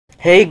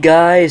Hey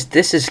guys,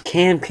 this is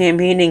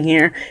Campaigning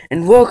here,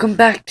 and welcome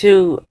back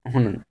to.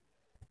 Hold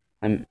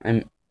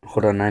on,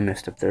 hold on, I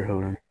messed up there.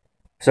 Hold on.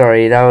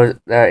 Sorry, that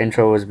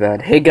intro was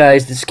bad. Hey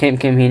guys, this is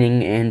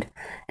Campaigning, and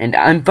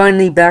I'm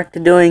finally back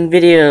to doing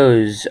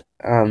videos.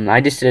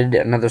 I just did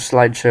another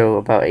slideshow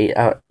about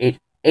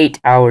 8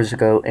 hours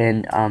ago,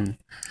 and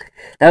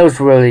that was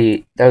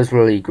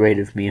really great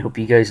of me. I hope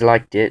you guys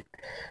liked it.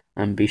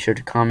 Be sure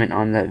to comment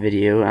on that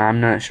video. I'm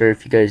not sure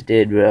if you guys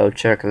did, but I'll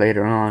check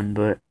later on.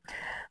 But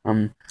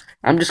um,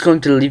 I'm just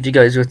going to leave you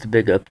guys with a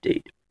big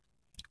update.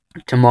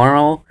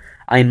 Tomorrow,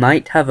 I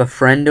might have a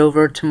friend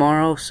over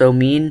tomorrow, so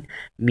me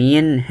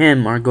and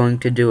him are going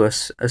to do a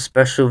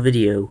special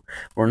video.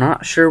 We're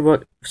not sure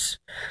what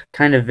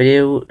kind of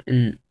video,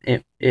 and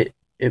it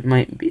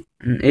might be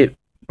it.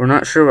 We're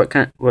not sure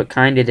what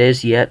kind it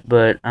is yet,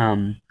 but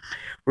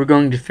we're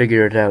going to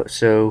figure it out.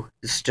 So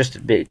this is just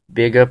a big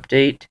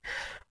update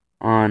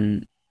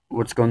on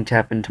what's going to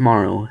happen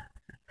tomorrow.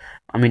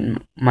 I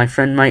mean, my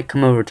friend might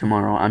come over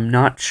tomorrow. I'm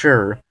not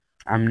sure.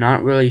 I'm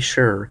not really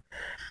sure.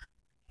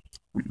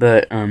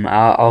 But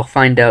I'll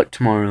find out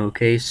tomorrow,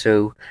 okay?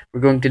 So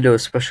we're going to do a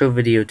special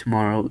video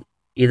tomorrow.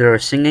 Either a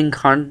singing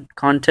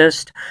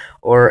contest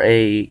or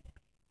a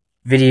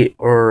video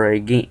or a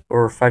game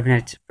or Five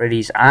Nights at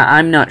Freddy's.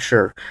 I'm not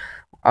sure.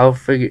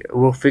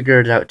 We'll figure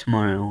it out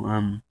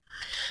tomorrow.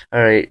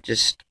 Alright,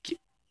 just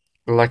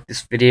like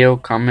this video,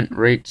 comment,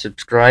 rate,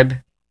 subscribe,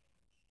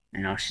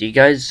 and I'll see you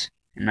guys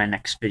in my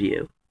next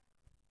video.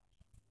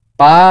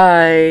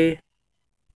 Bye!